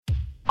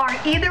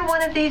Are either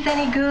one of these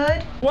any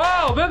good?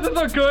 Wow, this is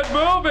a good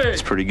movie.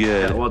 It's pretty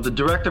good. Yeah, well, the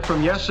director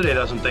from yesterday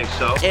doesn't think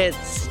so. It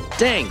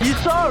stinks. You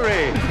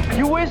sorry?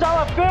 You waste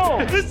our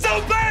film. It's so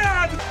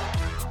bad.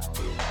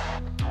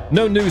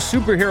 No new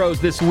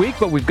superheroes this week,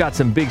 but we've got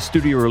some big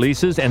studio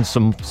releases and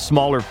some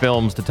smaller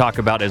films to talk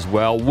about as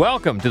well.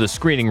 Welcome to the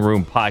Screening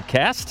Room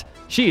Podcast.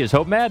 She is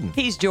Hope Madden.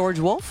 He's George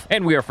Wolf.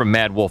 And we are from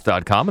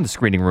madwolf.com and the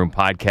Screening Room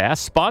Podcast,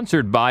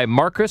 sponsored by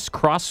Marcus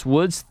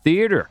Crosswoods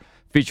Theater,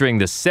 featuring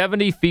the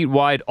 70 feet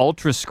wide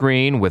ultra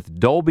screen with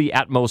Dolby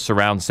Atmos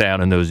surround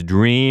sound and those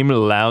dream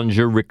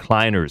lounger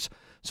recliners.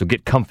 So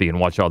get comfy and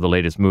watch all the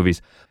latest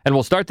movies. And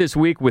we'll start this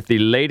week with the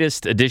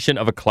latest edition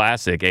of a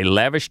classic. A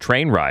lavish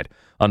train ride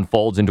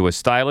unfolds into a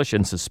stylish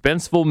and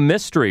suspenseful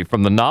mystery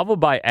from the novel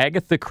by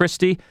Agatha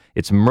Christie.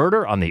 It's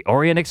Murder on the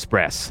Orient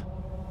Express.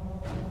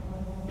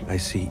 I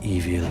see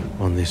evil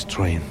on this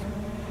train.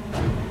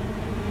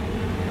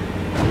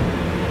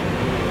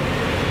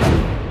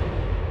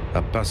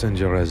 A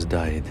passenger has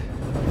died.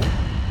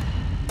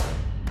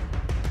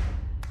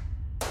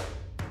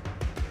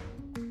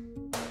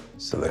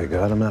 So they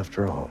got him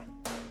after all.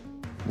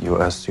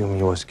 You assume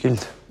he was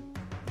killed?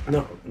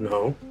 No,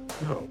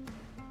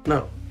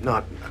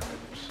 not.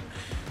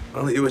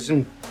 Well, he was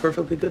in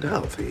perfectly good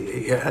health.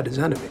 He had his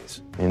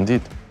enemies.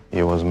 Indeed,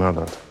 he was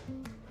murdered.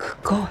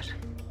 God,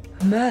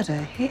 murder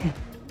him.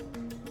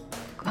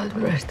 God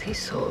rest his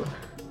soul.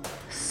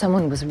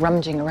 Someone was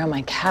rummaging around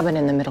my cabin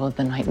in the middle of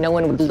the night. No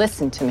one would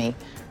listen to me.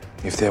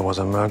 If there was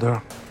a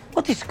murder,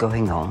 What is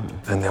going on?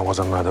 then there was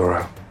a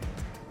murderer.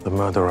 The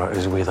murderer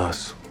is with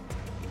us.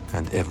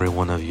 And every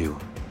one of you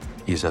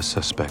is a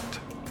suspect.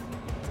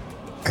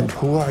 And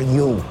who are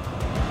you?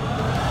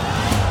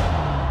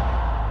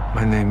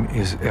 My name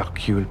is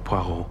Hercule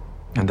Poirot,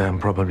 and I am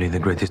probably the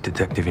greatest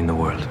detective in the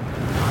world.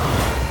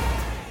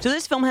 So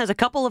this film has a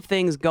couple of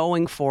things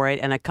going for it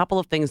and a couple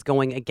of things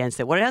going against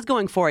it. What it has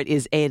going for it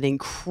is an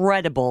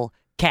incredible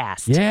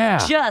cast. Yeah.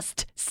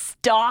 Just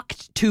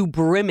stocked to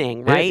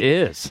brimming, right? It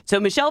is.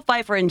 So Michelle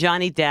Pfeiffer and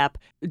Johnny Depp,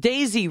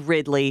 Daisy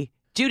Ridley,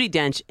 Judi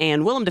Dench,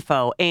 and Willem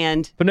Dafoe,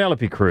 and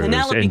Penelope Cruz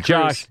and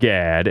Josh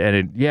Gad.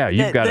 And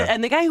you've got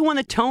and the guy who won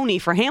the Tony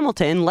for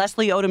Hamilton,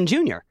 Leslie Odom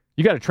Jr.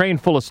 You got a train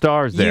full of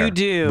stars there. You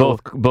do.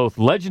 Both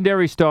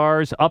legendary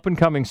stars,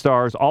 up-and-coming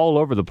stars all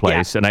over the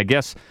place. Yeah. And I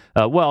guess,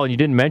 and you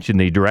didn't mention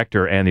the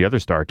director and the other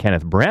star,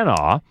 Kenneth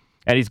Branagh.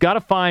 And he's got to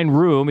find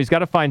room, he's got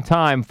to find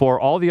time for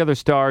all the other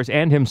stars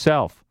and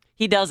himself.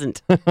 He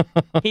doesn't.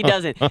 He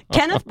doesn't.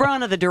 Kenneth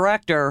Branagh, the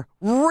director,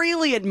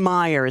 really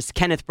admires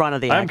Kenneth Branagh,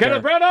 the actor.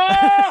 I'm Kenneth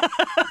Branagh!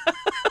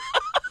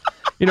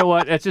 You know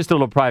what? That's just a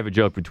little private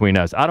joke between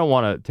us. I don't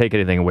want to take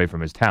anything away from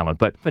his talent,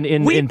 but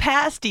we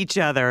passed each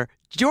other.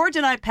 George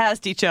and I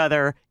passed each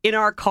other in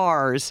our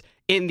cars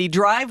in the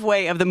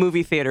driveway of the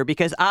movie theater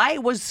because I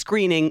was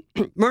screening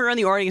Murder on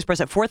the Orient Express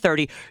at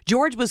 4:30.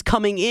 George was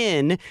coming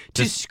in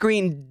to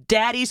screen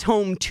Daddy's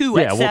Home 2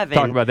 at 7. Yeah, we'll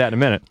talk about that in a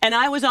minute. And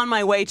I was on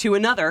my way to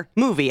another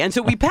movie. And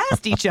so we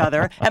passed each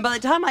other. And by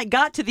the time I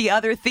got to the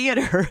other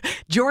theater,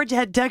 George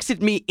had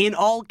texted me in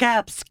all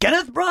caps,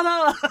 Kenneth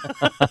Branagh!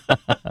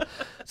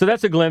 So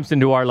that's a glimpse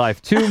into our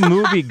life. Two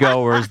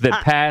moviegoers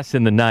that pass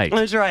in the night.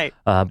 That's right.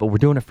 But we're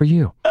doing it for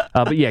you.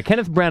 But yeah,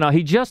 Kenneth Branagh,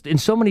 he just, in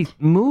so many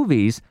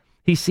movies,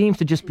 he seems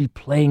to just be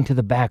playing to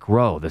the back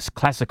row, this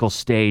classical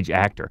stage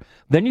actor.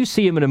 Then you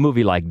see him in a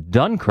movie like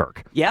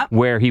Dunkirk,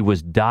 where he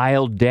was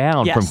dialed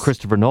down from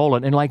Christopher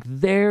Nolan, and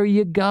there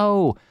you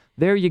go.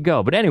 There you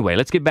go. But anyway,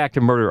 let's get back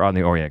to Murder on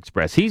the Orient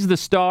Express. He's the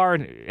star,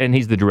 and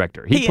he's the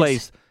director. He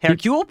plays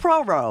Hercule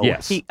Poirot.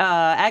 Yes.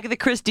 Agatha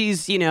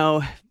Christie's,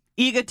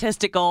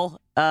 egotistical,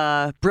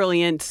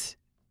 brilliant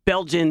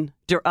Belgian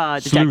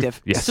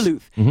detective,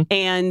 sleuth, Mm-hmm.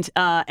 and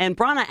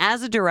Branagh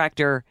as a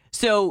director.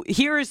 So it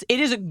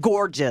is a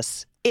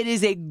gorgeous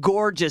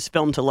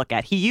film to look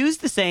at. He used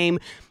the same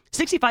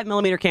 65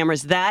 millimeter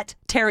cameras that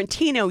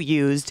Tarantino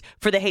used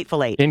for The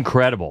Hateful Eight.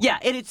 Incredible. Yeah,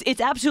 it's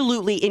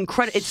absolutely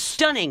incredible. It's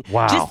stunning.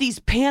 Wow. Just these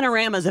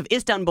panoramas of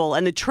Istanbul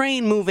and the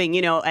train moving,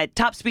 at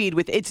top speed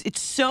it's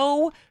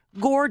so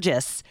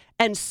gorgeous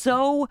and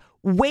so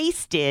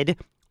wasted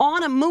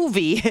on a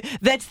movie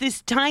that's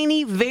this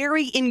tiny,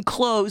 very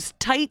enclosed,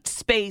 tight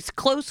space,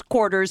 close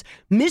quarters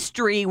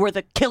mystery where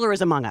the killer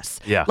is among us.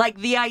 Yeah.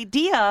 The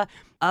idea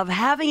of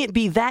having it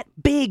be that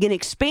big and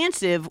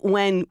expansive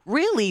when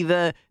really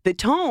the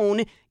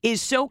tone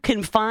is so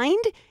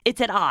confined, it's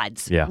at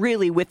odds,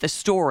 really, with the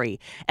story.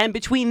 And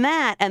between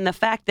that and the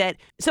fact that,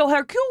 so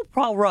Hercule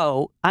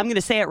Poirot, I'm going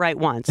to say it right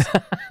once,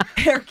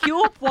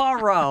 Hercule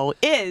Poirot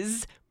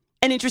is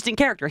an interesting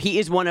character. He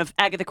is one of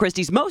Agatha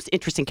Christie's most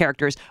interesting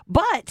characters,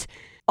 but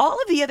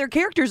all of the other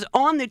characters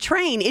on the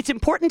train, it's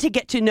important to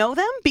get to know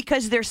them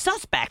because they're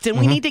suspects and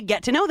we need to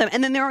get to know them.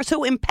 And then they're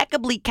so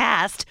impeccably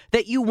cast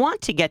that you want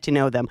to get to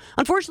know them.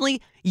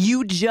 Unfortunately,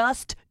 you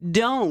just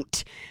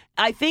don't.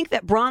 I think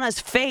that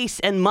Branagh's face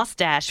and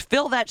mustache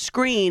fill that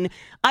screen,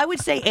 I would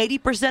say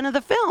 80% of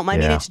the film. I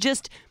mean, it's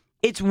just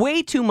It's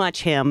way too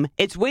much him.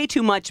 It's way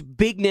too much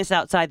bigness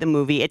outside the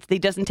movie. He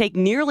doesn't take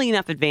nearly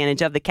enough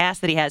advantage of the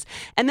cast that he has.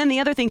 And then the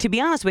other thing, to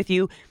be honest with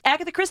you,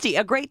 Agatha Christie,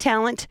 a great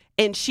talent,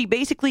 and she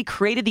basically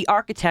created the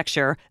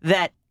architecture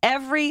that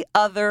every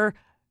other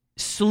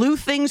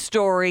sleuthing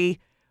story,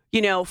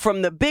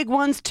 from the big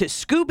ones to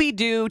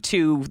Scooby-Doo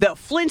to the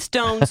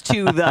Flintstones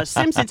to the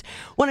Simpsons.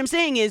 What I'm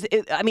saying is,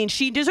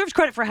 she deserves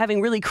credit for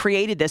having really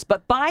created this.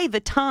 But by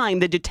the time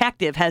the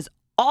detective has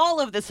all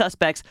of the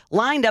suspects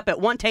lined up at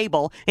one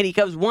table, and he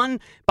goes one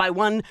by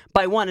one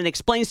and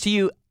explains to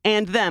you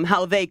and them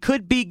how they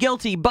could be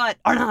guilty but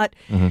are not.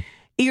 Mm-hmm.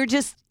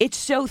 It's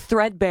so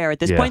threadbare at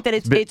this point that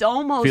it's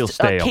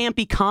almost a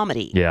campy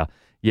comedy. Yeah,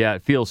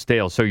 it feels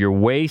stale. So you're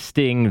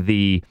wasting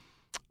the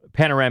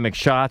panoramic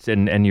shots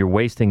and you're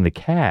wasting the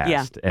cast.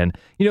 Yeah. And,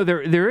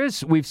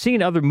 we've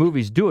seen other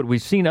movies do it.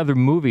 We've seen other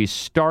movies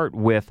start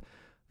with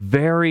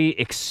very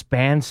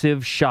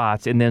expansive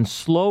shots and then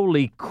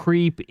slowly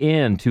creep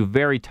into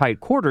very tight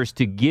quarters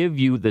to give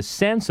you the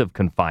sense of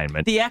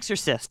confinement. The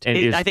Exorcist,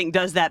 I think,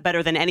 does that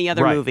better than any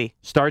other movie.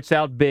 Starts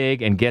out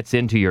big and gets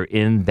into you're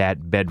in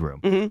that bedroom.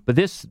 Mm-hmm. But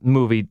this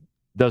movie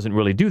doesn't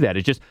really do that.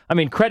 It's just,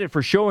 credit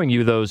for showing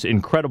you those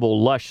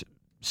incredible, lush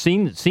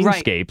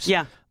scenescapes.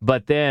 Yeah.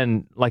 But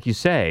then, like you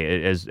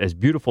say, as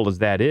beautiful as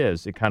that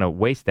is, it kind of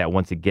wastes that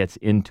once it gets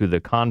into the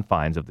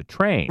confines of the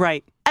train.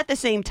 Right. At the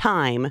same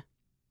time,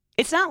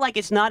 it's not like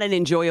it's not an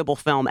enjoyable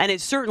film, and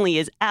it certainly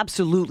is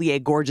absolutely a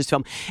gorgeous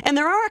film. And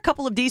there are a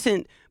couple of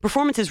decent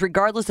performances,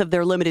 regardless of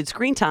their limited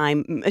screen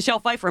time. Michelle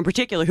Pfeiffer, in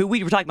particular, who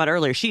we were talking about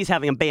earlier, she's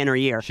having a banner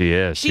year. She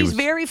is. She's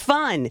very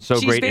fun. So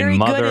she's great very in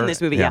Mother. Good in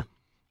this movie. Yeah.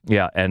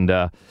 Yeah, and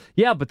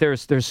but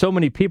there's so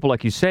many people,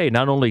 like you say,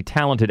 not only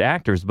talented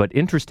actors, but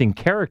interesting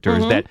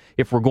characters that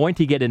if we're going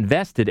to get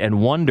invested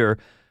and wonder,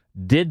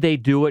 did they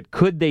do it?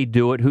 Could they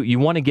do it? You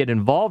want to get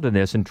involved in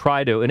this and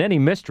try to, in any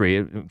mystery,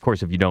 of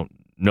course, if you don't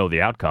know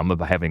the outcome of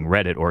having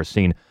read it or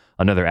seen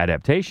another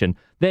adaptation,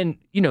 then,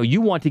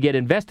 you want to get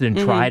invested and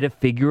try to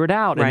figure it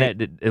out.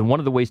 Right. And one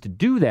of the ways to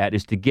do that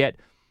is to get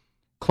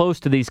close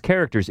to these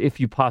characters if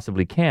you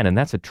possibly can, and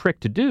that's a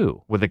trick to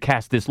do with a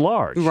cast this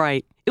large.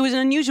 Right. It was an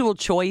unusual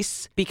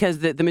choice because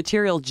the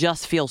material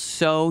just feels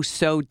so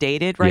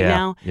dated right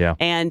now. Yeah.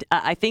 And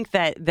I think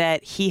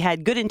that he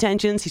had good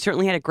intentions. He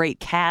certainly had a great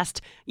cast.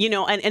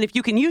 And if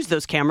you can use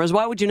those cameras,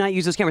 why would you not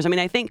use those cameras?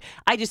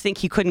 I just think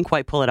he couldn't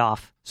quite pull it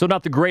off. So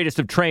not the greatest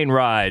of train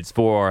rides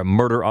for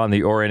Murder on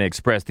the Orient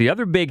Express. The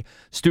other big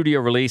studio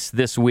release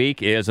this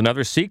week is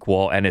another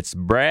sequel, and it's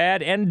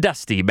Brad and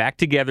Dusty back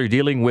together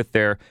dealing with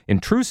their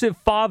intrusive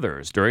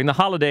fathers during the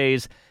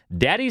holidays.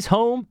 Daddy's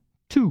Home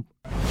 2.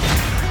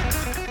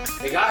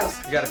 Hey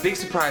guys, we got a big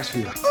surprise for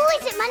you. Oh,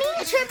 is it money?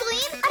 A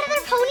trampoline?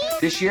 Another pony?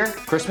 This year,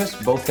 Christmas,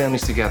 both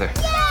families together.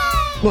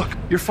 Yay! Look,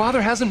 your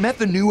father hasn't met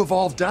the new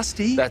evolved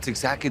Dusty. That's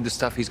exactly the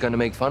stuff he's going to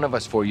make fun of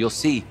us for. You'll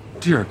see.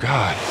 Dear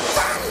God.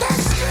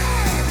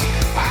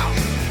 Wow.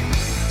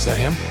 Is that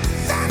him?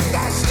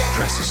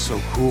 Dress is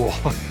so cool.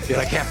 Yet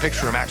I can't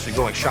picture him actually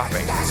going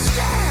shopping.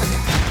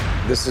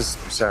 This is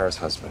Sarah's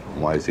husband.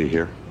 Why is he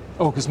here?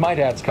 Oh, because my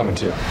dad's coming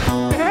too.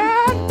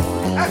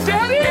 Dad!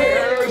 Daddy!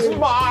 Here's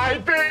my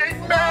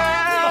big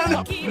man!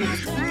 He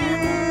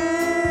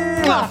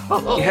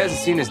hasn't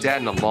seen his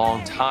dad in a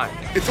long time.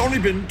 It's only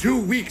been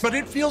 2 weeks, but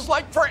it feels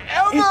like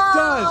forever! It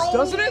does,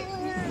 doesn't it?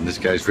 And this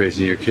guy's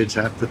raising your kids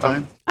half the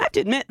time? I have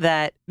to admit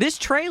that this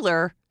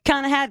trailer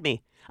kind of had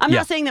me. I'm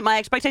not saying that my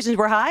expectations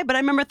were high, but I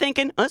remember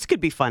thinking, this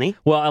could be funny.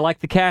 Well, I like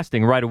the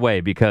casting right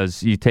away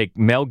because you take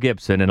Mel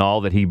Gibson and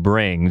all that he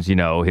brings,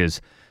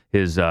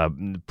 his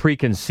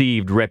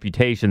preconceived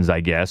reputations,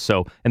 I guess.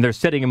 So, and they're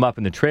setting him up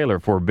in the trailer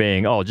for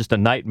being, just a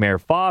nightmare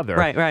father.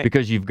 Right.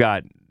 Because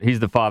he's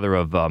the father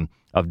of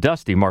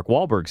Dusty, Mark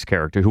Wahlberg's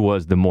character, who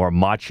was the more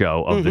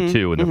macho of the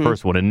two in the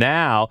first one. And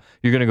now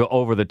you're going to go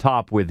over the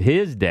top with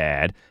his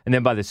dad. And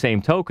then by the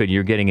same token,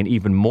 you're getting an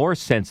even more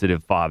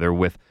sensitive father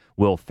with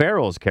Will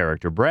Ferrell's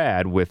character,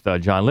 Brad, with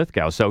John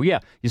Lithgow. So, you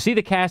see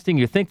the casting,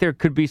 you think there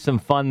could be some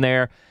fun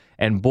there.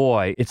 And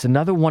boy, it's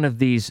another one of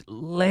these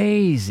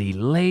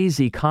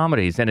lazy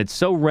comedies. And it's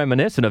so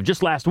reminiscent of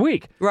just last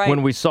week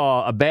when we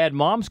saw A Bad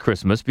Mom's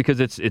Christmas, because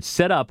it's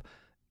set up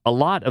a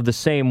lot of the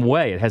same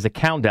way. It has a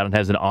countdown. It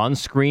has an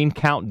on-screen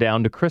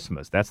countdown to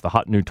Christmas. That's the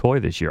hot new toy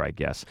this year, I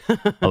guess.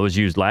 It was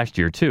used last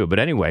year, too. But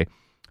anyway,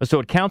 so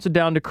it counts it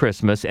down to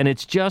Christmas, and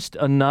it's just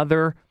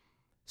another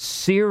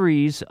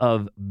series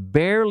of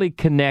barely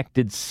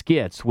connected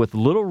skits with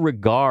little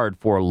regard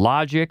for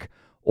logic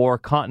or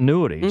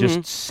continuity.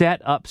 Just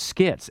set up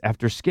skits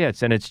after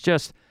skits, and it's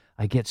just,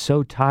 I get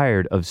so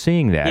tired of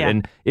seeing that.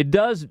 And it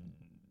does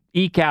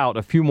eke out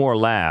a few more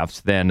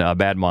laughs than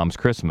Bad Mom's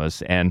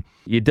Christmas, and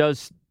it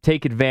does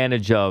take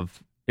advantage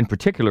of, in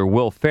particular,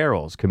 Will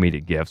Ferrell's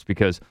comedic gifts,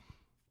 because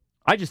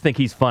I just think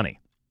he's funny,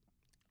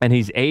 and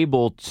he's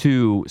able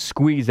to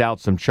squeeze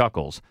out some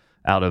chuckles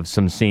out of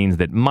some scenes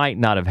that might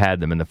not have had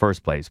them in the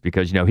first place,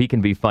 because, he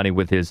can be funny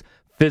with his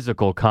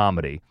physical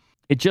comedy.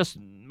 It just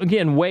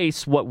again,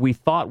 wastes what we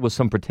thought was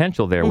some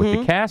potential there with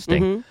the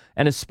casting.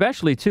 And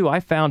especially, too, I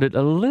found it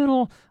a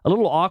little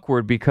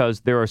awkward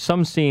because there are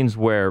some scenes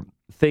where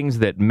things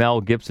that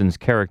Mel Gibson's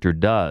character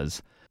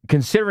does,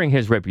 considering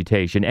his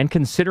reputation and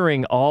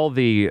considering all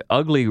the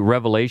ugly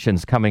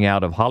revelations coming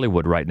out of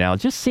Hollywood right now, it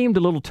just seemed a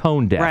little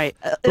tone deaf. Right.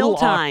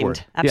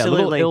 Ill-timed. Absolutely. Yeah, a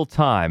little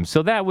ill-timed.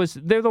 So that was,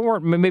 there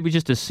weren't maybe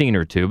just a scene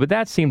or two, but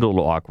that seemed a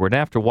little awkward.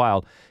 And after a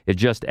while, it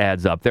just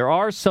adds up. There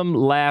are some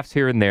laughs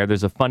here and there.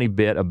 There's a funny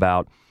bit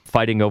about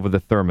fighting over the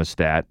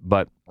thermostat.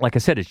 But like I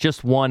said, it's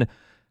just one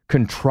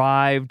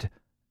contrived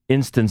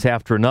instance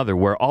after another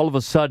where all of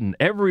a sudden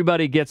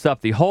everybody gets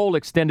up, the whole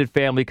extended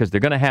family, because they're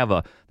going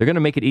to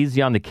make it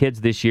easy on the kids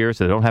this year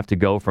so they don't have to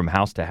go from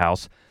house to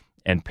house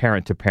and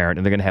parent to parent,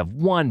 and they're going to have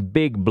one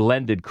big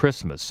blended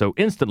Christmas. So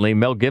instantly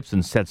Mel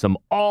Gibson sets them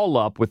all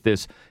up with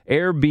this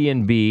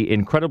Airbnb,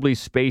 incredibly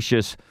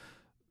spacious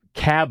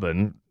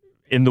cabin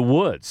in the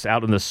woods,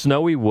 out in the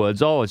snowy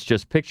woods. Oh, it's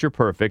just picture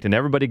perfect, and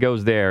everybody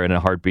goes there in a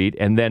heartbeat.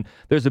 And then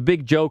there's a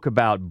big joke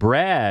about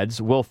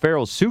Will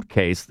Ferrell's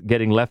suitcase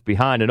getting left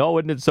behind. And oh,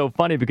 isn't it so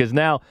funny because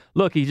now,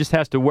 look, he just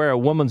has to wear a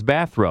woman's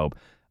bathrobe.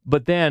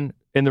 But then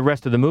in the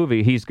rest of the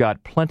movie, he's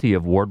got plenty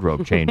of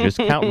wardrobe changes,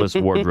 countless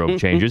wardrobe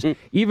changes,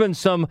 even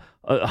some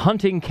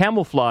hunting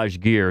camouflage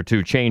gear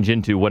to change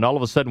into when all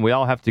of a sudden we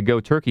all have to go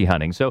turkey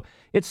hunting. So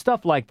it's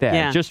stuff like that.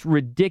 Yeah. Just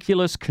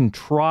ridiculous,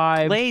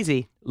 contrived,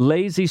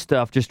 lazy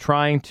stuff, just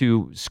trying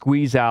to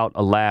squeeze out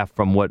a laugh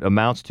from what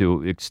amounts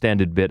to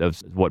extended bit of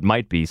what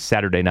might be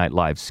Saturday Night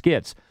Live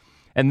skits.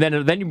 And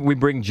then we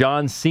bring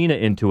John Cena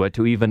into it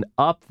to even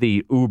up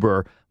the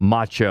uber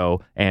macho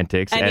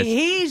antics. And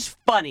he's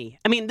funny.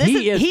 I mean,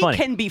 he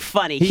can be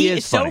funny. He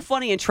is so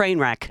funny in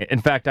Trainwreck.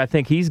 In fact, I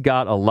think he's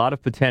got a lot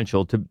of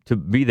potential to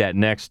be that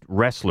next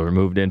wrestler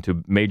moved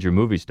into major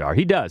movie star.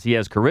 He does. He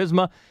has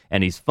charisma,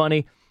 and he's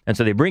funny. And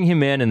so they bring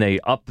him in, and they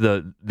up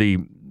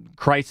the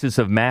crisis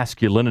of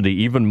masculinity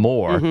even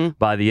more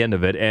by the end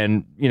of it.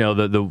 And, you know,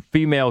 the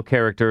female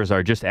characters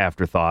are just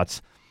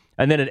afterthoughts.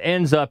 And then it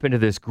ends up into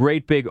this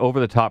great big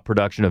over-the-top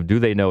production of Do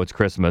They Know It's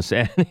Christmas?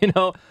 And, you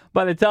know,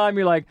 by the time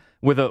you're like,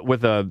 with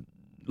a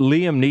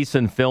Liam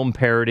Neeson film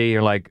parody,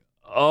 you're like,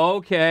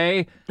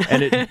 okay.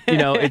 And it, you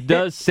know, it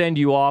does send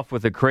you off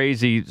with a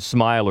crazy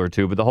smile or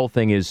two, but the whole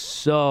thing is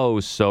so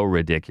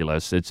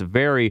ridiculous. It's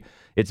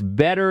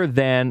better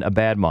than A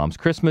Bad Mom's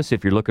Christmas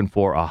if you're looking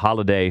for a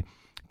holiday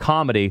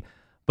comedy,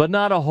 but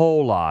not a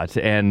whole lot.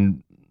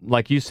 And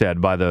like you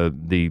said, by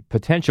the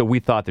potential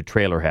we thought the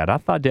trailer had, I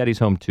thought Daddy's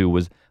Home 2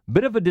 was a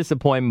bit of a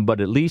disappointment,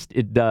 but at least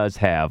it does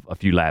have a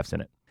few laughs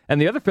in it. And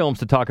the other films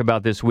to talk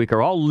about this week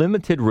are all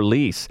limited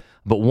release,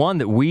 but one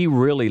that we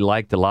really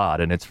liked a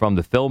lot, and it's from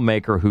the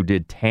filmmaker who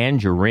did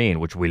Tangerine,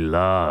 which we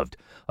loved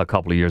a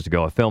couple of years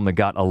ago, a film that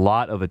got a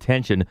lot of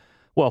attention,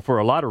 well, for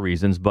a lot of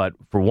reasons, but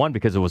for one,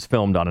 because it was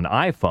filmed on an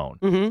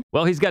iPhone.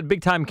 Well, he's got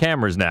big-time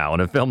cameras now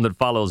in a film that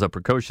follows a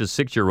precocious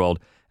 6-year-old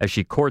as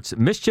she courts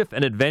mischief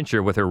and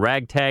adventure with her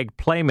ragtag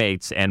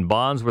playmates and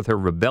bonds with her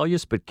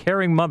rebellious but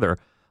caring mother,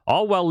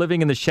 all while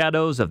living in the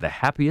shadows of the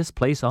happiest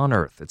place on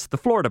earth. It's The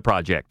Florida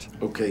Project.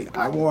 Okay,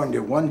 I warned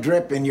you. One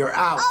drip and you're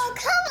out. Oh,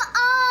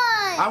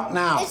 come on! Out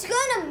now. It's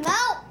gonna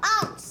melt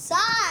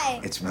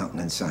outside. It's melting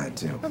inside,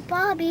 too. But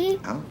Bobby...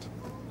 Out.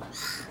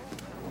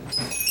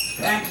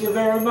 Thank you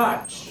very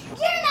much.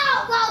 You're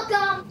not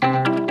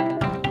welcome!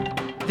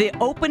 The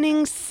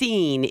opening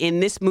scene in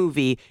this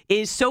movie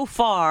is so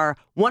far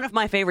one of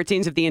my favorite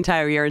scenes of the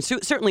entire year, and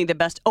certainly the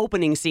best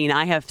opening scene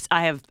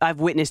I've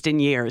witnessed in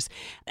years.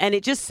 And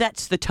it just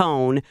sets the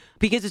tone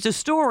because it's a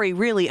story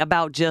really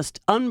about just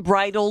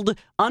unbridled,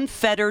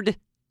 unfettered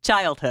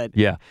childhood.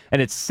 Yeah,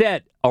 and it's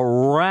set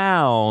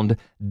around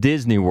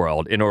Disney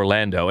World in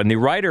Orlando. And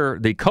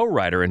the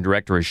co-writer and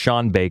director is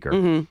Sean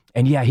Baker.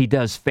 And yeah, he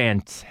does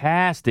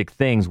fantastic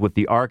things with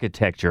the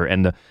architecture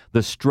and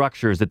the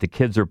structures that the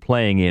kids are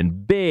playing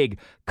in. Big,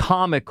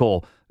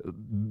 comical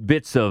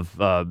bits of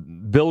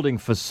building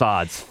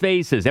facades,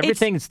 faces,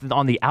 everything's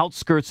on the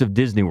outskirts of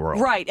Disney World.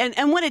 Right,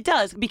 and what it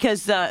does,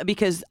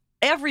 because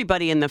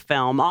everybody in the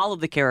film, all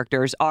of the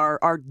characters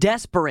are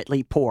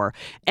desperately poor.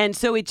 And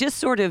so it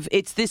just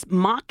it's this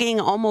mocking,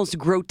 almost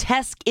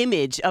grotesque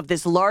image of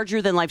this larger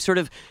than life sort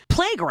of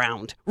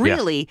playground,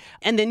 really.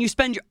 Yeah. And then you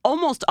spend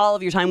almost all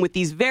of your time with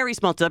these very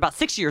small, they're about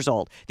 6 years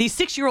old, these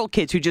 6-year-old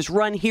kids who just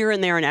run here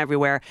and there and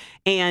everywhere.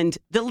 And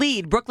the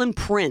lead, Brooklyn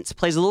Prince,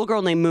 plays a little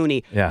girl named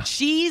Mooney. Yeah.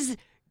 She's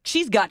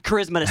got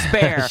charisma to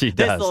spare. She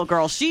does. This little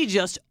girl. She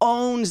just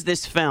owns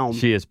this film.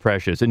 She is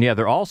precious. And yeah,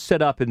 they're all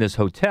set up in this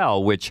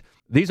hotel, which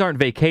these aren't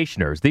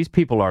vacationers. These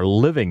people are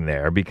living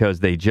there because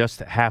they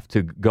just have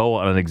to go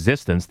on an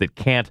existence that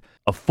can't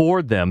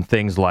afford them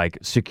things like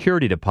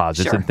security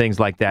deposits and things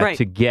like that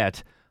to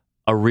get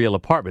a real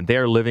apartment.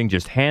 They're living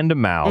just hand to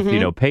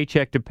mouth,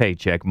 paycheck to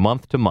paycheck,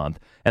 month to month.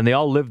 And they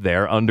all live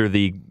there under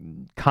the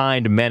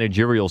kind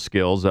managerial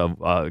skills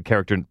of a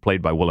character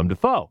played by Willem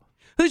Dafoe.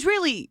 Who's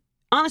really,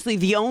 honestly,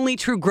 the only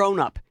true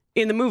grown-up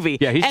in the movie.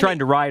 Yeah, he's trying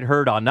to ride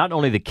herd on not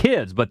only the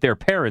kids, but their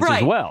parents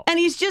as well. And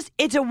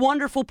it's a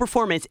wonderful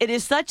performance. It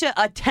is such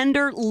a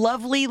tender,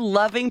 lovely,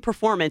 loving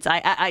performance.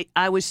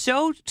 I was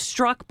so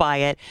struck by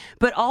it,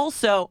 but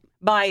also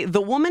by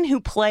the woman who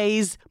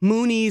plays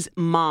Mooney's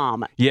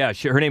mom. Yeah,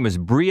 her name is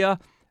Bria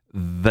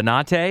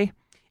Venate.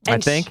 I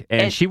think.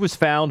 And she was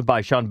found by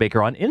Sean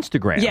Baker on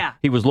Instagram. Yeah.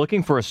 He was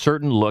looking for a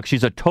certain look.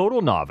 She's a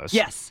total novice.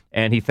 Yes.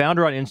 And he found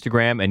her on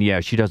Instagram, and yeah,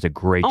 she does a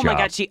great job. Oh my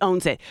God, she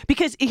owns it.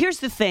 Because here's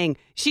the thing.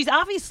 She's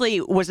obviously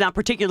was not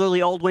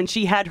particularly old when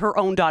she had her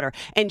own daughter.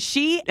 And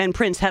she and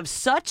Prince have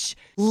such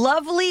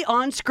lovely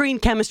on-screen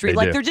chemistry.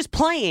 They're just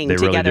playing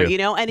together, really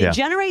do. And it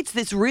generates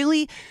this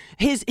really,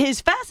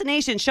 his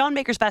fascination, Sean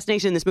Baker's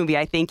fascination in this movie,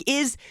 I think,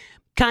 is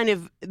kind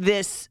of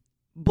this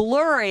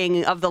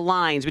blurring of the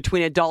lines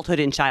between adulthood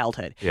and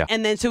childhood. Yeah.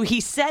 And then so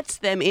he sets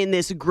them in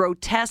this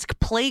grotesque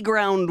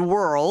playground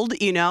world,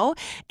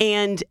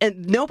 and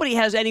nobody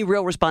has any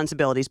real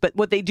responsibilities. But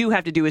what they do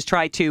have to do is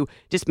try to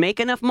just make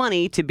enough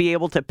money to be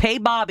able to pay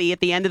Bobby at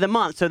the end of the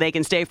month so they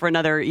can stay for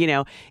another,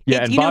 Yeah,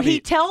 and Bobby, he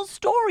tells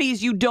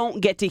stories you don't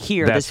get to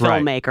hear, this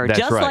filmmaker, That's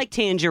just like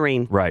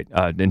Tangerine. Right.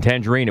 In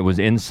Tangerine, it was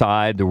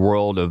inside the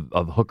world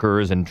of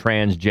hookers and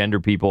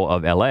transgender people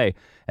of L.A.,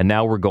 and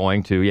now we're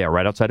going to,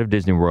 right outside of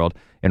Disney World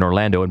in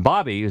Orlando. And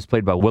Bobby is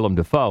played by Willem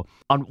Dafoe.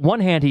 On one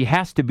hand, he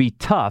has to be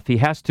tough. He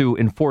has to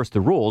enforce the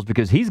rules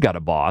because he's got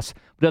a boss.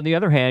 But on the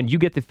other hand, you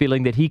get the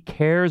feeling that he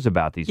cares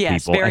about these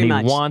people. Very and he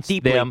much. wants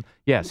Deeply. them.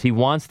 Yes, he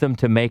wants them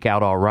to make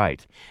out all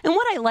right. And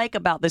what I like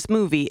about this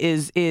movie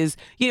is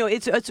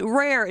it's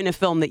rare in a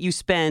film that you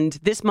spend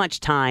this much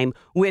time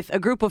with a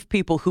group of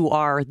people who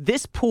are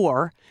this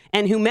poor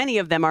and who many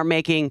of them are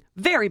making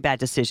very bad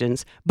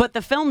decisions, but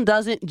the film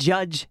doesn't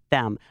judge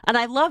them. And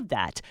I love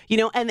that,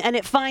 and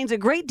it finds a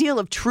great deal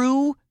of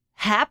true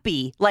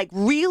happy, like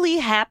really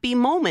happy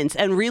moments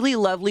and really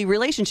lovely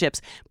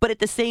relationships. But at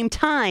the same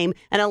time,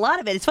 and a lot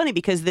of it's funny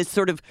because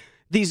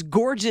these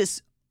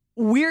gorgeous,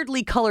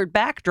 weirdly colored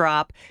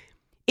backdrop,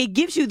 it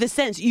gives you the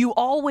sense you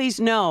always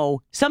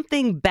know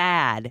something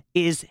bad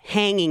is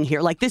hanging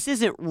here. Like this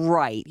isn't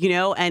right,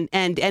 and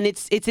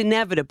it's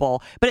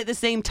inevitable. But at the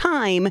same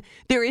time,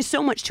 there is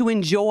so much to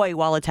enjoy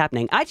while it's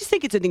happening. I just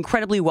think it's an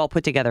incredibly well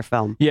put together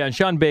film. Yeah, and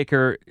Sean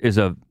Baker is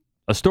a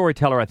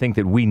storyteller I think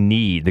that we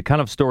need, the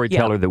kind of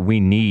storyteller that we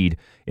need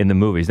in the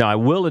movies. Now, I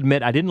will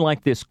admit I didn't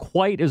like this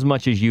quite as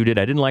much as you did.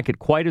 I didn't like it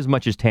quite as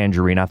much as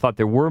Tangerine. I thought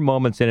there were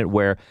moments in it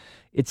where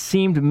it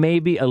seemed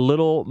maybe a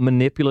little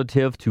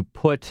manipulative to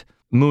put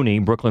Mooney,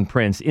 Brooklyn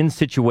Prince, in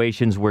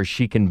situations where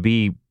she can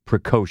be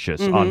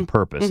precocious on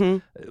purpose.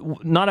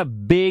 Not a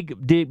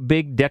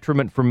big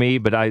detriment for me,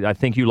 but I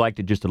think you liked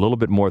it just a little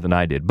bit more than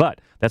I did.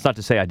 But that's not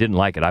to say I didn't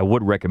like it. I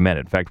would recommend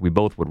it. In fact, we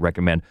both would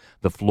recommend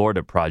The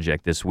Florida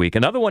Project this week.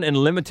 Another one in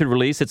limited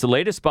release. It's the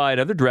latest by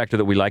another director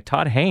that we like,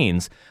 Todd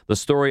Haynes. The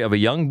story of a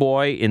young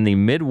boy in the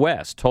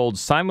Midwest told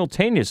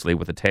simultaneously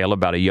with a tale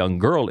about a young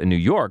girl in New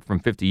York from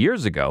 50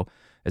 years ago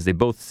as they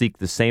both seek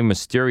the same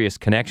mysterious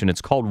connection.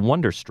 It's called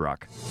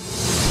Wonderstruck.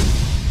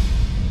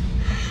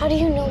 How do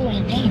you know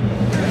my name?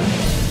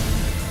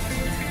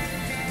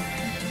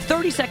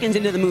 30 seconds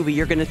into the movie,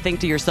 you're going to think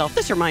to yourself,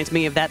 this reminds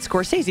me of that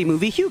Scorsese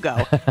movie,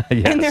 Hugo.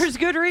 Yes. And there's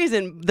good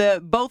reason.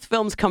 Both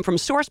films come from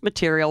source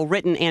material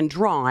written and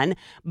drawn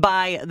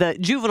by the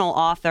juvenile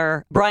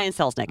author Brian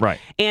Selznick. Right.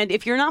 And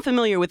if you're not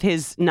familiar with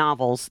his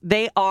novels,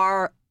 they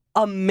are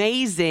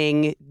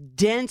amazing,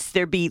 dense.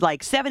 There'd be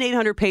like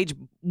 700-800 page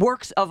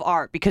works of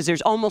art because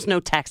there's almost no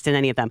text in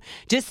any of them.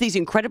 Just these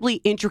incredibly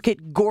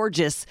intricate,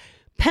 gorgeous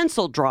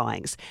pencil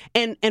drawings.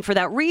 And for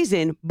that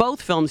reason,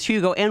 both films,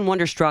 Hugo and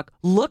Wonderstruck,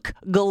 look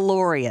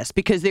glorious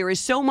because there is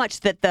so much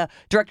that the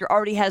director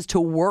already has to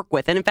work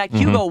with. And in fact,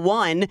 Hugo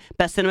won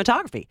Best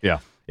Cinematography. Yeah,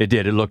 it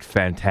did. It looked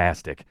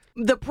fantastic.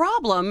 The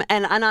problem,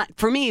 and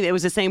for me, it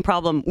was the same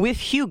problem with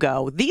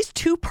Hugo. These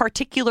two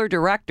particular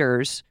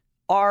directors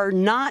are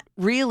not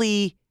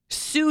really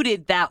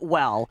suited that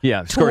well.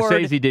 Yeah,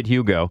 Scorsese did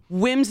Hugo.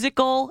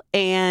 Whimsical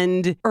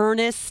and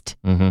earnest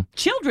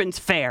children's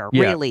fare,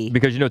 really.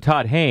 Because,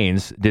 Todd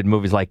Haynes did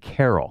movies like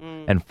Carol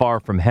and Far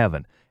From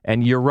Heaven.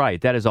 And you're right,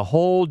 that is a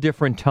whole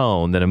different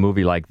tone than a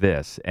movie like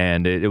this.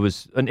 And it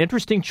was an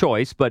interesting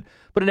choice, but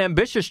an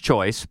ambitious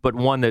choice, but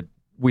one that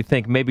we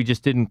think maybe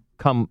just didn't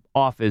come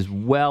off as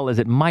well as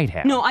it might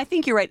have. No, I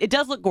think you're right. It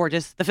does look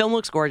gorgeous. The film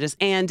looks gorgeous.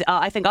 And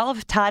I think all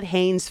of Todd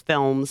Haynes'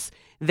 films,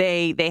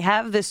 they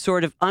have this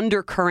sort of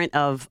undercurrent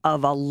of a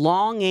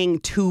longing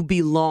to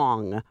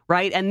belong,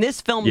 right? And this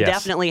film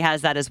definitely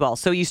has that as well.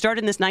 So you start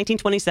in this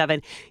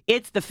 1927.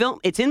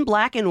 It's in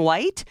black and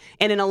white,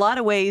 and in a lot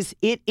of ways,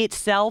 it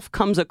itself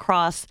comes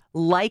across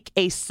like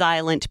a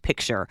silent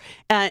picture.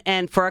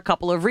 And for a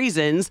couple of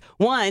reasons.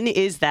 One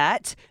is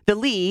that the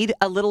lead,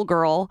 a little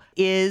girl,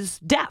 is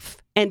deaf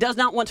and does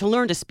not want to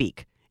learn to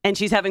speak. And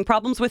she's having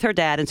problems with her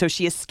dad, and so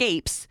she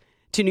escapes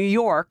to New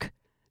York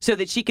so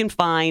that she can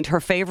find her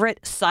favorite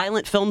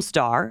silent film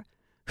star,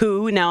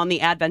 who now in the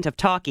advent of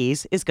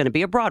talkies is going to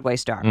be a Broadway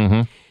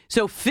star.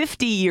 So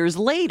 50 years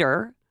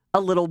later, a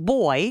little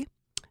boy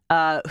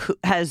who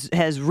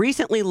has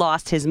recently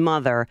lost his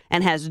mother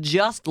and has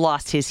just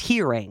lost his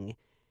hearing.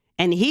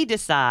 And he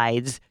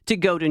decides to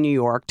go to New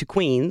York, to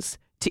Queens,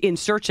 in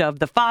search of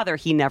the father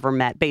he never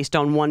met based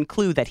on one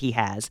clue that he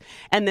has.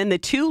 And then the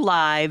two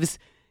lives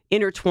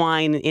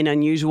intertwine in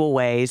unusual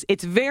ways.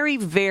 It's very,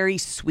 very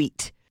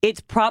sweet. It's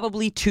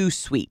probably too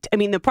sweet. I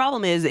mean, the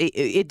problem is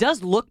it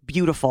does look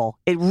beautiful.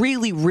 It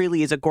really,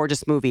 really is a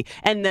gorgeous movie.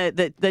 And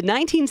the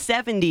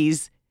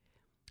 1970s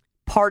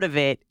part of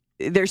it,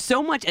 there's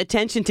so much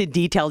attention to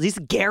details, these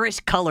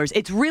garish colors.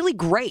 It's really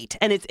great.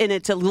 And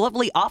it's a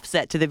lovely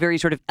offset to the very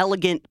sort of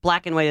elegant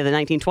black and white of the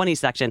 1920s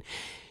section.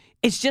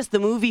 It's just the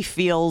movie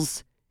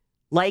feels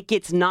like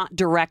it's not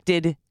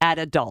directed at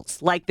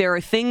adults. Like there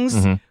are things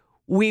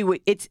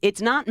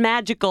it's not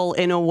magical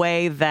in a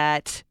way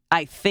that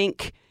I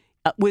think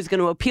was going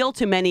to appeal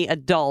to many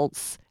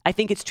adults. I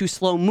think it's too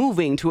slow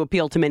moving to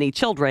appeal to many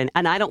children,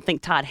 and I don't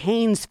think Todd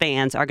Haynes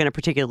fans are going to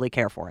particularly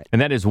care for it.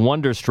 And that is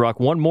Wonderstruck,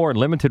 one more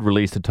limited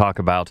release to talk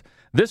about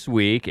this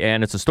week,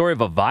 and it's a story of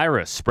a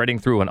virus spreading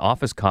through an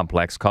office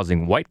complex,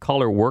 causing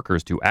white-collar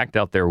workers to act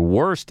out their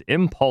worst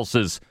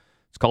impulses.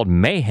 It's called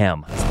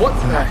Mayhem. What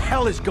the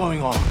hell is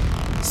going on?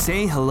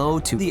 Say hello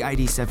to the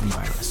ID70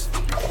 virus.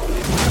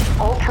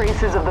 All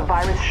traces of the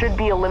virus should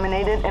be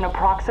eliminated in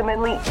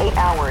approximately 8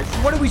 hours.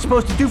 What are we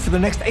supposed to do for the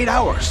next 8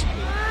 hours?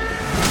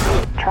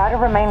 Try to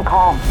remain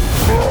calm.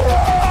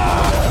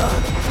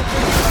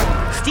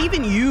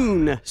 Stephen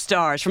Yeun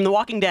stars from The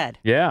Walking Dead.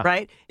 Yeah.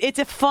 Right? It's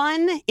a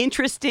fun,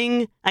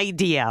 interesting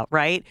idea,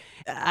 right?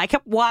 I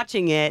kept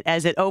watching it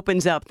as it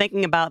opens up,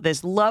 thinking about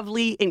this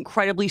lovely,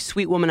 incredibly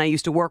sweet woman I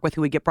used to work with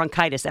who would get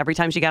bronchitis every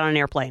time she got on an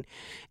airplane.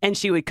 And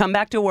she would come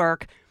back to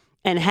work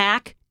and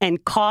hack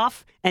and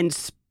cough and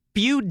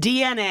spew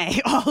DNA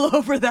all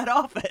over that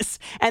office.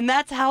 And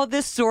that's how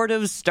this sort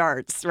of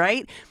starts,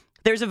 right?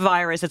 There's a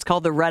virus. It's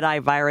called the red eye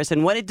virus.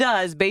 And what it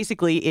does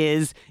basically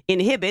is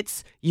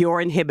inhibits your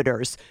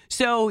inhibitors.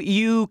 So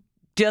you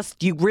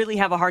really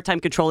have a hard time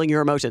controlling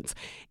your emotions.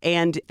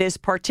 And this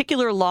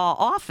particular law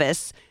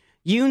office,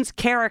 Yoon's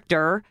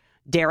character,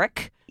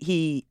 Derek,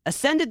 he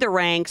ascended the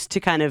ranks to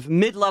kind of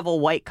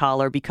mid-level white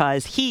collar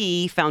because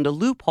he found a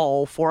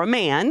loophole for a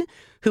man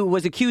who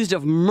was accused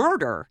of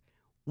murder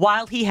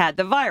while he had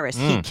the virus.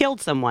 He killed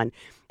someone.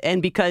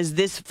 And because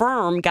this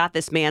firm got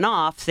this man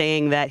off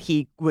saying that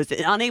he was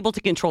unable to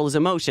control his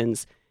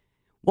emotions,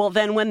 well,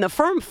 then when the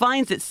firm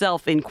finds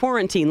itself in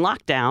quarantine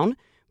lockdown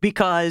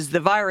because the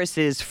virus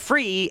is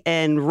free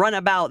and run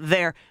about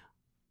there,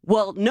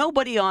 well,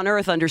 nobody on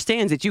earth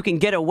understands that you can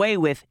get away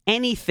with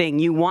anything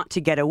you want to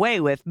get away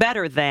with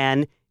better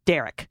than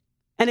Derek.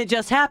 And it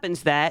just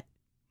happens that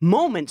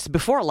moments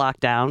before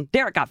lockdown,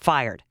 Derek got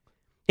fired.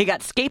 He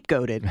got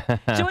scapegoated.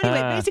 So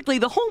anyway, basically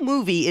the whole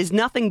movie is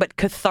nothing but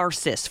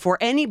catharsis for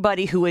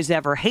anybody who has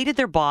ever hated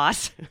their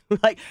boss,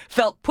 like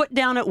felt put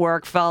down at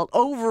work, felt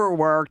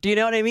overworked. You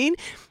know what I mean?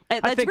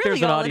 That's I think really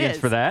there's an all audience it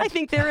is. for that. I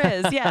think there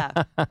is, yeah.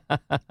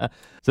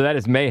 So that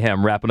is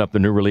Mayhem wrapping up the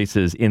new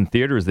releases in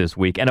theaters this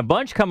week. And a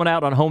bunch coming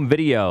out on home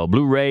video,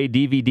 Blu-ray,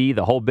 DVD,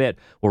 the whole bit.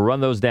 We'll run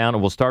those down,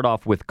 and we'll start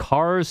off with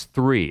Cars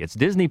 3. It's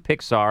Disney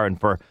Pixar, and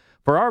for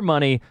our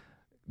money,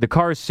 the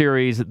Cars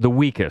series, the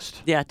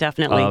weakest. Yeah,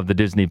 definitely. Of the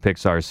Disney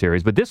Pixar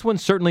series. But this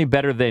one's certainly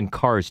better than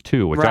Cars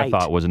 2, which I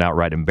thought was an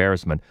outright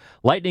embarrassment.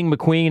 Lightning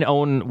McQueen,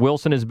 Owen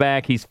Wilson is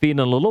back. He's feeling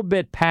a little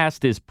bit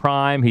past his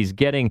prime. He's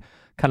getting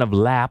kind of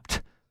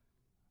lapped,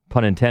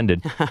 pun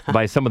intended,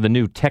 by some of the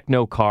new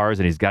techno cars,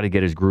 and he's got to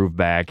get his groove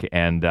back.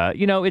 And,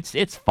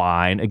 it's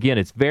fine. Again,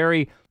 it's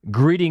very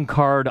greeting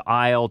card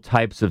aisle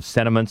types of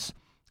sentiments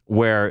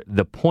where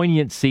the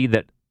poignancy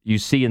that you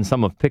see in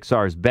some of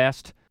Pixar's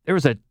best, there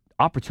was a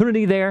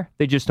opportunity there.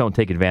 They just don't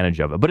take advantage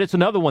of it. But it's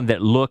another one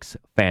that looks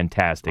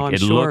fantastic.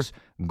 It looks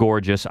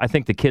gorgeous. I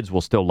think the kids will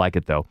still like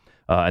it, though.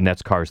 And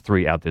that's Cars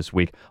 3 out this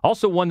week.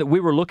 Also, one that we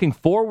were looking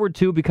forward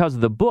to because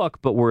of the book,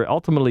 but were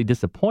ultimately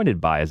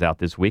disappointed by is out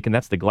this week, and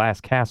that's The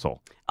Glass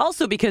Castle.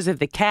 Also because of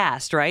the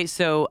cast, right?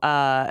 So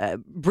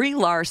Brie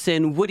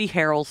Larson, Woody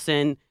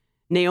Harrelson,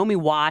 Naomi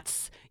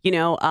Watts,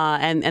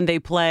 and they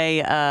play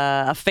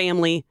a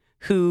family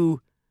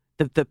who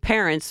the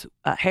parents,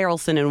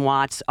 Harrelson and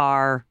Watts,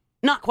 are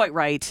not quite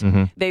right.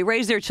 Mm-hmm. They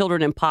raise their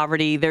children in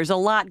poverty. There's a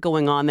lot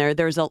going on there.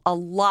 There's a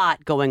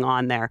lot going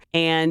on there.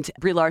 And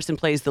Brie Larson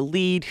plays the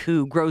lead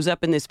who grows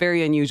up in this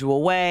very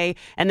unusual way.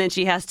 And then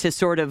she has to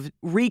sort of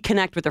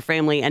reconnect with her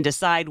family and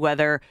decide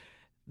whether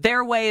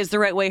their way is the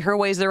right way, her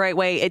way is the right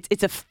way.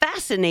 It's a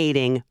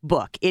fascinating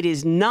book. It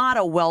is not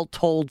a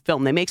well-told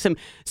film. They make some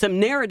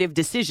narrative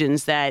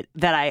decisions that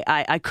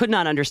I could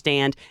not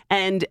understand.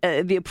 And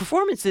the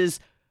performances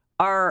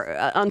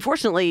are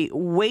unfortunately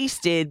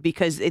wasted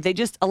because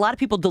a lot of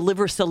people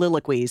deliver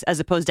soliloquies as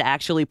opposed to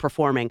actually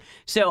performing.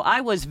 So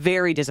I was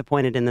very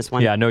disappointed in this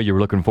one. Yeah, I know you were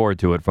looking forward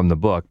to it from the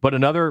book. But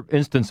another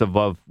instance of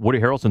Woody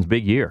Harrelson's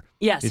big year.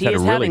 Yes, He's he had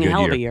is a really having a good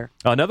hell of a year.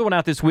 Another one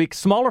out this week,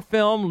 smaller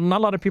film, not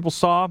a lot of people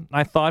saw,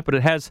 I thought, but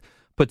it has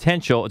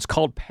potential. It's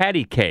called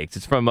Patty Cakes.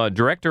 It's from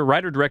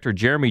writer-director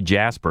Jeremy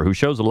Jasper, who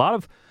shows a lot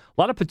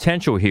of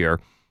potential here.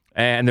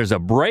 And there's a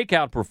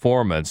breakout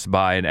performance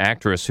by an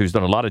actress who's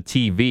done a lot of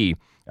TV,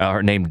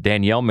 her name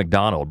Danielle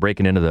McDonald,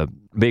 breaking into the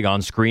big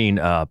on-screen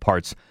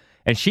parts.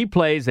 And she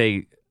plays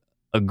a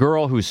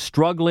girl who's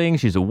struggling.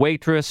 She's a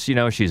waitress. You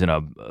know, she's in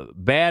a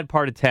bad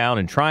part of town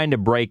and trying to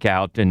break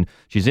out. And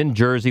she's in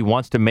Jersey,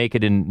 wants to make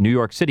it in New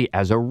York City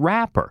as a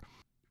rapper.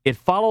 It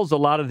follows a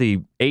lot of the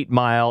 8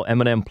 Mile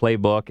Eminem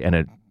playbook, and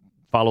it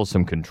follows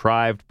some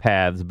contrived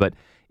paths. But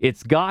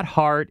it's got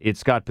heart.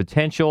 It's got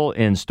potential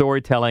in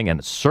storytelling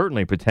and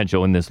certainly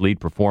potential in this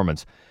lead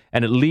performance.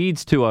 And it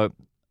leads to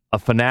a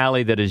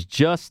finale that is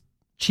just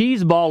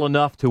cheeseball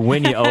enough to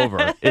win you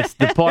over. It's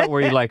the part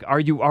where you're like,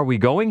 are we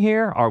going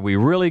here? Are we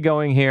really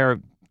going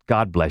here?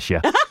 God bless you.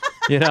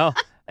 You know?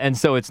 And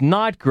so it's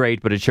not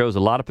great, but it shows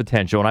a lot of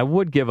potential. And I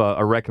would give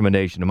a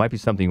recommendation. It might be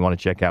something you want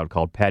to check out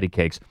called Patty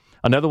Cakes.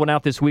 Another one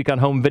out this week on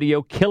home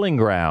video, Killing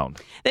Ground.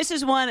 This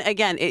is one,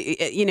 again,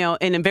 you know,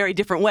 in a very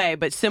different way,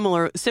 but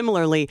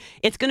similarly,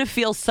 it's going to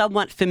feel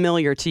somewhat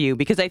familiar to you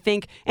because I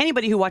think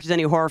anybody who watches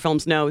any horror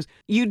films knows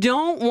you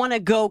don't want to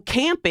go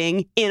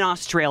camping in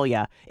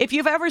Australia. If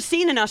you've ever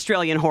seen an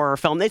Australian horror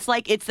film, it's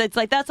like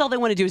that's all they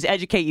want to do is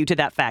educate you to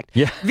that fact.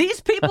 Yeah.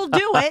 These people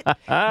do it.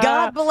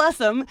 God bless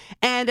them.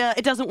 And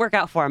it doesn't work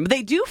out for them. But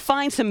they do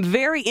find some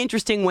very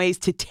interesting ways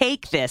to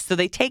take this. So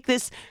they take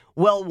this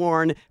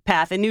well-worn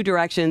path in new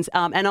directions,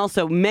 and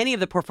also many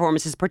of the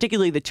performances,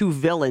 particularly the two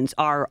villains,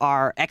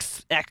 are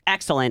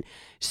excellent.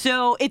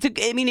 So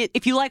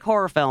if you like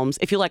horror films,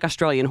 if you like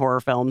Australian horror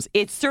films,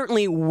 it's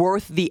certainly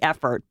worth the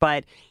effort,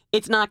 but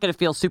it's not going to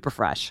feel super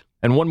fresh.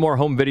 And one more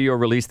home video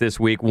released this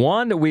week,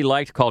 one that we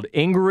liked called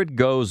Ingrid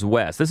Goes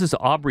West. This is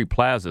Aubrey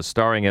Plaza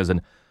starring as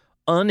an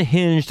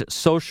unhinged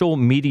social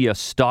media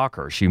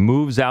stalker. She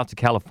moves out to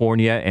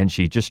California and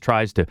she just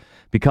tries to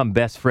become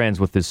best friends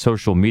with this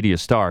social media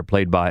star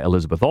played by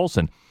Elizabeth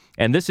Olsen.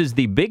 And this is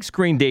the big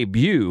screen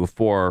debut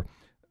for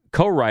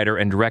co-writer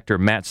and director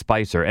Matt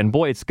Spicer. And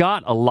boy, it's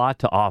got a lot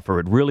to offer.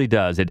 It really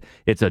does.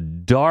 It's a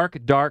dark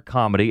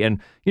comedy. And,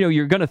 you know,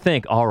 you're going to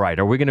think, all right,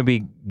 are we going to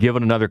be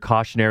given another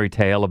cautionary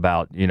tale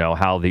about, you know,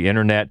 how the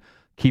internet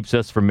keeps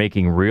us from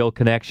making real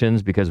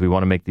connections because we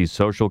want to make these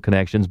social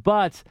connections,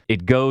 but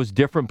it goes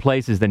different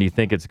places than you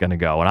think it's going to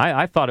go. And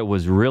I thought it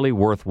was really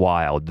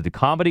worthwhile. The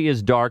comedy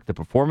is dark, the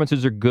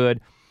performances are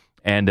good,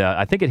 and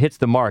I think it hits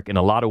the mark in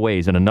a lot of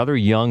ways. And another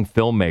young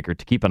filmmaker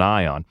to keep an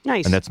eye on.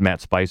 Nice. And that's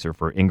Matt Spicer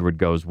for Ingrid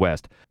Goes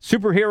West.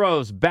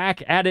 Superheroes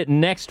back at it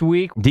next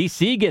week.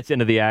 DC gets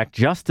into the act.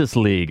 Justice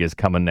League is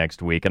coming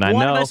next week. And I know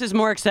one of us is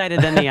more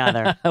excited than the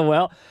other.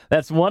 Well,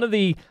 that's one of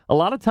a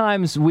lot of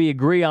times we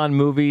agree on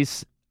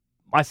movies.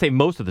 I say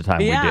most of the time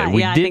we did.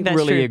 We didn't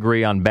really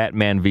agree on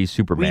Batman v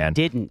Superman. We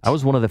didn't. I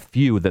was one of the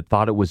few that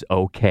thought it was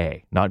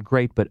okay. Not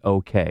great, but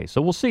okay.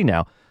 So we'll see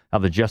now how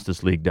the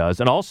Justice League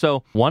does. And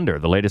also Wonder,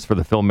 the latest for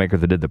the filmmaker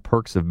that did The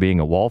Perks of Being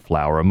a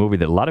Wallflower, a movie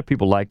that a lot of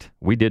people liked.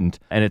 We didn't.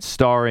 And it's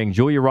starring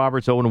Julia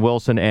Roberts, Owen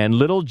Wilson, and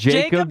little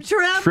Jacob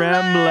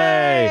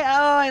Tremblay.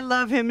 Oh, I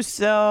love him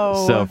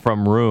so. So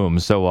from Room.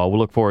 So we'll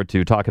look forward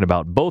to talking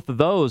about both of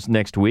those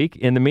next week.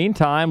 In the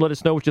meantime, let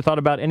us know what you thought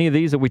about any of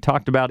these that we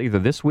talked about either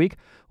this week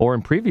or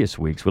in previous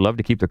weeks. We love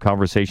to keep the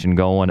conversation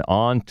going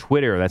on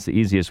Twitter. That's the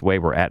easiest way.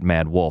 We're at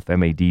Mad Wolf,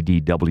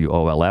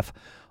 MADDWOLF.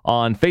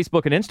 On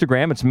Facebook and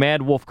Instagram, it's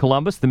Mad Wolf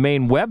Columbus, the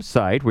main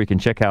website where you can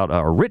check out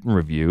our written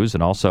reviews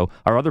and also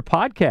our other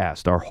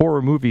podcast, our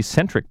horror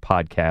movie-centric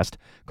podcast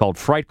called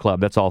Fright Club.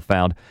 That's all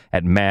found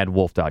at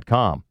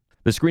madwolf.com.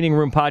 The Screening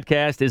Room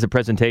podcast is a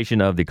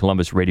presentation of the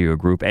Columbus Radio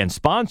Group and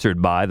sponsored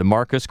by the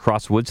Marcus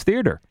Crosswoods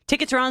Theater.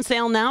 Tickets are on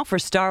sale now for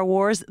Star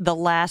Wars The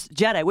Last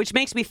Jedi, which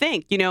makes me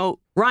think, you know,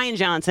 Rian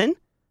Johnson,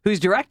 who's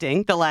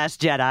directing The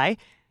Last Jedi,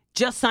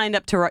 just signed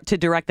up to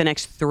direct the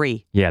next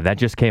 3. Yeah, that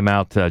just came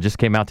out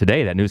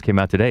today. That news came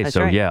out today. That's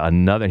so right. Yeah,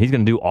 he's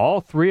going to do all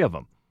 3 of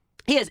them.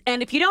 He is.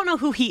 And if you don't know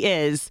who he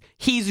is,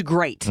 he's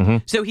great. Mm-hmm.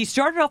 So he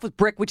started off with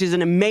Brick, which is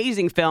an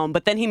amazing film,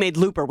 but then he made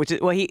Looper, which is,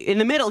 in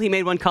the middle, he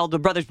made one called The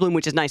Brothers Bloom,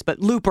 which is nice, but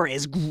Looper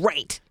is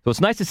great. So it's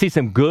nice to see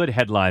some good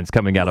headlines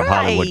coming out of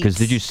Hollywood, because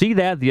did you see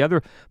that? The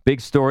other big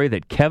story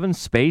that Kevin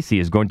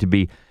Spacey is going to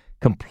be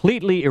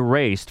completely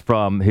erased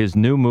from his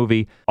new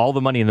movie, All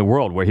the Money in the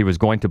World, where he was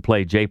going to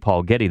play J.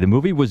 Paul Getty. The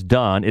movie was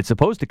done. It's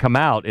supposed to come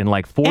out in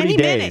like 40 Any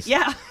days. minute,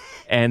 yeah.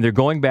 And they're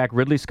going back.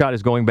 Ridley Scott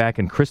is going back,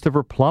 and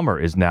Christopher Plummer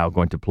is now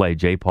going to play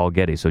J. Paul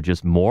Getty. So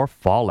just more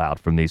fallout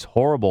from these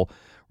horrible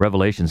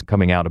revelations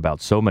coming out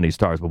about so many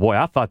stars. But boy,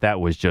 I thought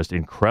that was just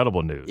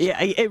incredible news.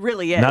 Yeah, it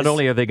really is. Not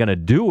only are they going to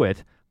do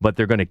it, but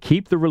they're going to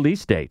keep the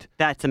release date.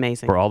 That's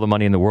amazing. For All the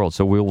Money in the World.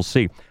 So we will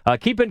see.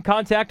 Keep in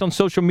contact on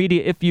social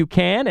media if you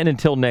can. And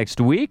until next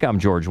week, I'm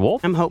George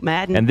Wolf. I'm Hope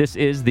Madden. And this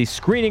is the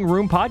Screening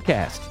Room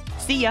Podcast.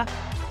 See ya.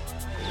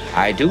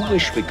 I do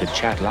wish we could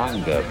chat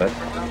longer, but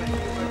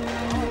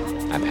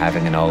I'm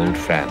having an old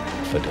friend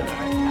for dinner.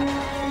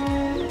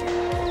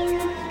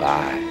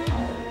 Bye.